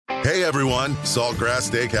Hey everyone, Saltgrass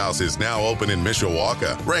Steakhouse is now open in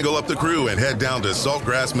Mishawaka. Wrangle up the crew and head down to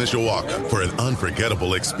Saltgrass Mishawaka for an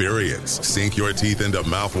unforgettable experience. Sink your teeth into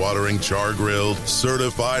mouth-watering char-grilled,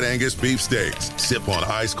 certified Angus beef steaks. Sip on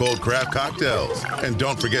ice-cold craft cocktails. And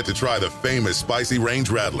don't forget to try the famous spicy range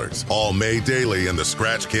rattlers, all made daily in the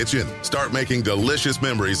Scratch Kitchen. Start making delicious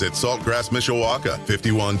memories at Saltgrass Mishawaka,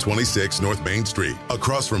 5126 North Main Street,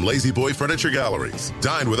 across from Lazy Boy Furniture Galleries.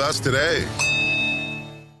 Dine with us today.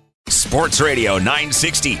 Sports Radio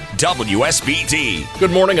 960 WSBT.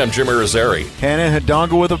 Good morning, I'm Jimmy Rosari. Hannah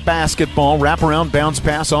Hidalgo with a basketball. Wraparound bounce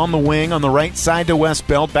pass on the wing on the right side to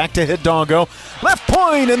Westbelt. Back to Hidalgo. Left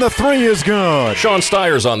point, and the three is good. Sean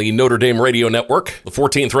Steyer's on the Notre Dame Radio Network. The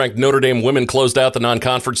 14th-ranked Notre Dame women closed out the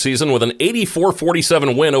non-conference season with an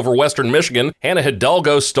 84-47 win over Western Michigan. Hannah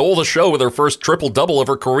Hidalgo stole the show with her first triple-double of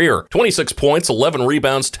her career. 26 points, 11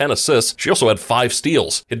 rebounds, 10 assists. She also had 5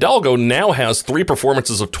 steals. Hidalgo now has 3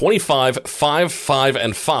 performances of 25, 5, 5,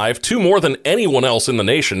 and 5, 2 more than anyone else in the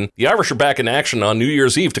nation. The Irish are back in action on New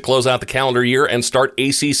Year's Eve to close out the calendar year and start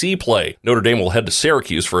ACC play. Notre Dame will head to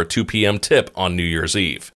Syracuse for a 2 p.m. tip on New Year's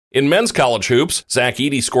Eve. In men's college hoops, Zach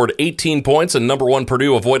Edey scored 18 points and number 1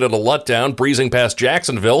 Purdue avoided a letdown, breezing past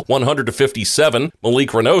Jacksonville 100-57.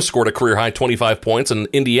 Malik Renault scored a career-high 25 points and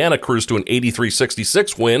Indiana cruised to an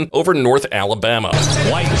 83-66 win over North Alabama.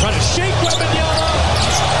 White trying to shake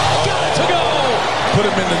Wembanyama. Got it to go. Put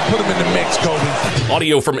him in the mix, Kobe.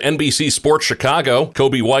 Audio from NBC Sports Chicago.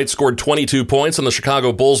 Kobe White scored 22 points and the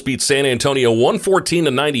Chicago Bulls beat San Antonio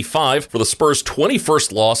 114-95 for the Spurs'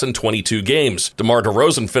 21st loss in 22 games. DeMar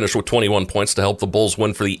DeRozan finished with 21 points to help the Bulls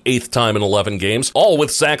win for the 8th time in 11 games, all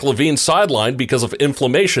with Zach LaVine sidelined because of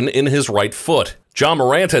inflammation in his right foot. Ja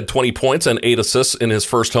Morant had 20 points and 8 assists in his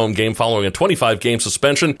first home game following a 25-game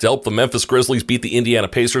suspension to help the Memphis Grizzlies beat the Indiana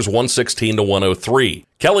Pacers 116-103.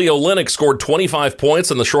 Kelly Olynyk scored 25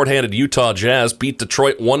 points and the shorthanded Utah Jazz beat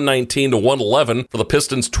Detroit 119-111 for the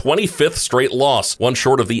Pistons' 25th straight loss, one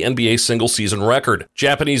short of the NBA single-season record.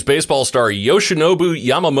 Japanese baseball star Yoshinobu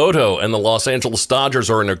Yamamoto and the Los Angeles Dodgers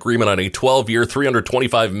are in agreement on a 12-year,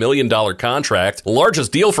 $325 million contract, the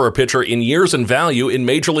largest deal for a pitcher in years in value in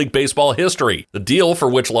Major League Baseball history. The deal, for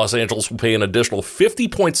which Los Angeles will pay an additional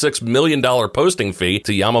 $50.6 million posting fee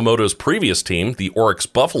to Yamamoto's previous team, the Oryx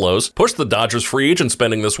Buffaloes, pushed the Dodgers' free agent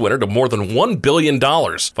spending this winter to more than $1 billion,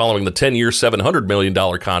 following the 10-year, $700 million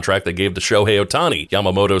contract they gave to Shohei Ohtani,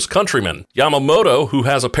 Yamamoto's countryman. Yamamoto, who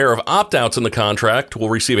has a pair of opt-outs in the contract, will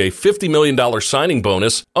receive a $50 million signing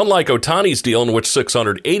bonus. Unlike Ohtani's deal, in which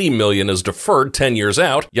 $680 million is deferred 10 years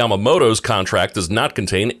out, Yamamoto's contract does not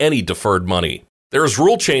contain any deferred money. There's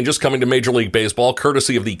rule changes coming to Major League Baseball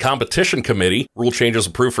courtesy of the Competition Committee. Rule changes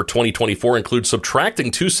approved for 2024 include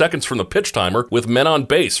subtracting 2 seconds from the pitch timer with men on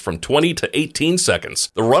base from 20 to 18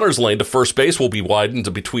 seconds. The runner's lane to first base will be widened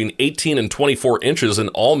to between 18 and 24 inches in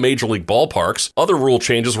all Major League ballparks. Other rule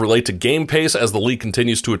changes relate to game pace as the league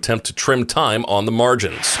continues to attempt to trim time on the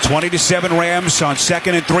margins. 20-7 Rams on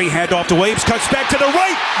 2nd and 3. Handoff to Williams. Cuts back to the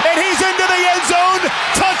right. And he's into the end zone.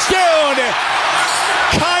 Touchdown.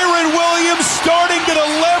 Kyron Williams starting to the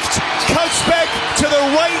left, cuts back to the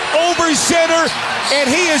right over center, and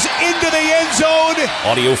he is into the end zone.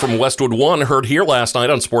 Audio from Westwood One heard here last night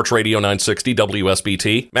on Sports Radio 960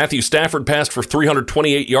 WSBT. Matthew Stafford passed for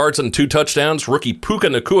 328 yards and 2 touchdowns. Rookie Puka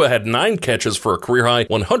Nacua had 9 catches for a career-high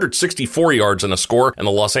 164 yards and a score, and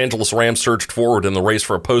the Los Angeles Rams surged forward in the race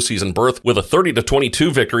for a postseason berth with a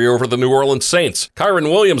 30-22 victory over the New Orleans Saints.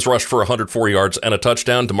 Kyron Williams rushed for 104 yards and a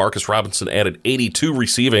touchdown. Demarcus Robinson added 82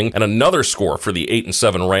 receiving and another score for the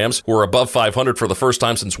 8-7 Rams, who are above 500 for the first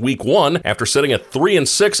time since Week 1 after sitting at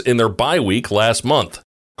 3-6 in their bye week last month.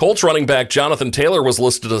 Colts running back Jonathan Taylor was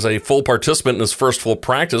listed as a full participant in his first full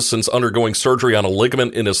practice since undergoing surgery on a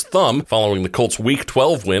ligament in his thumb following the Colts' Week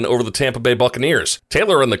 12 win over the Tampa Bay Buccaneers.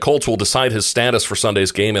 Taylor and the Colts will decide his status for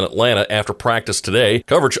Sunday's game in Atlanta after practice today.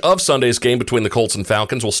 Coverage of Sunday's game between the Colts and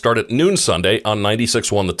Falcons will start at noon Sunday on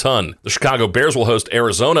 96.1 The Ton. The Chicago Bears will host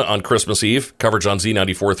Arizona on Christmas Eve. Coverage on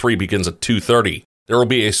Z94.3 begins at 2:30. There will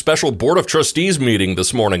be a special Board of Trustees meeting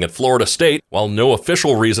this morning at Florida State. While no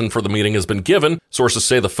official reason for the meeting has been given, sources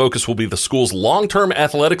say the focus will be the school's long-term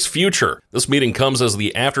athletics future. This meeting comes as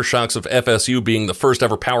the aftershocks of FSU being the first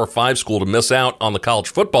ever Power 5 school to miss out on the college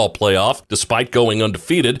football playoff, despite going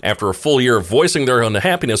undefeated after a full year of voicing their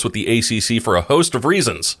unhappiness with the ACC for a host of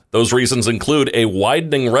reasons. Those reasons include a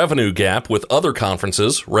widening revenue gap with other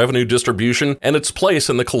conferences, revenue distribution, and its place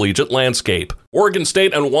in the collegiate landscape. Oregon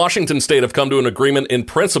State and Washington State have come to an agreement in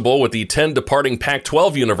principle with the 10 departing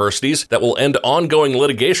Pac-12 universities that will end ongoing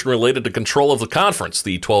litigation related to control of the conference,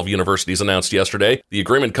 the 12 universities announced yesterday. The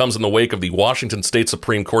agreement comes in the wake of the Washington State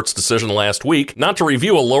Supreme Court's decision last week not to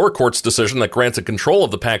review a lower court's decision that granted control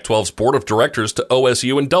of the Pac-12's board of directors to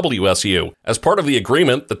OSU and WSU. As part of the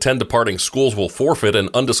agreement, the 10 departing schools will forfeit an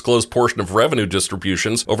undisclosed portion of revenue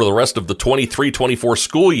distributions over the rest of the 23-24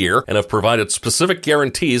 school year and have provided specific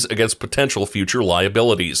guarantees against potential future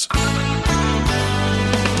liabilities.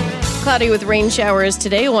 Cloudy with rain showers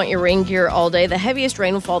today. Want your rain gear all day. The heaviest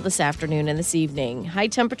rain will fall this afternoon and this evening. High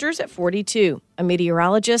temperatures at 42. A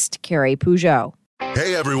meteorologist, Carrie Peugeot.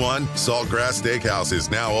 Hey everyone, Saltgrass Steakhouse is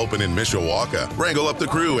now open in Mishawaka. Wrangle up the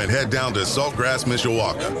crew and head down to Saltgrass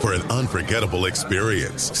Mishawaka for an unforgettable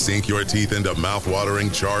experience. Sink your teeth into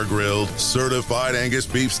mouth-watering char-grilled, certified Angus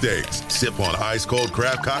beef steaks. Sip on ice-cold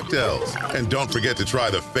craft cocktails. And don't forget to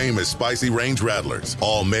try the famous spicy range rattlers,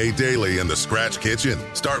 all made daily in the Scratch Kitchen.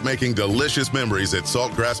 Start making delicious memories at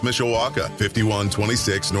Saltgrass Mishawaka,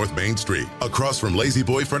 5126 North Main Street, across from Lazy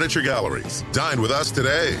Boy Furniture Galleries. Dine with us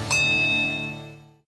today.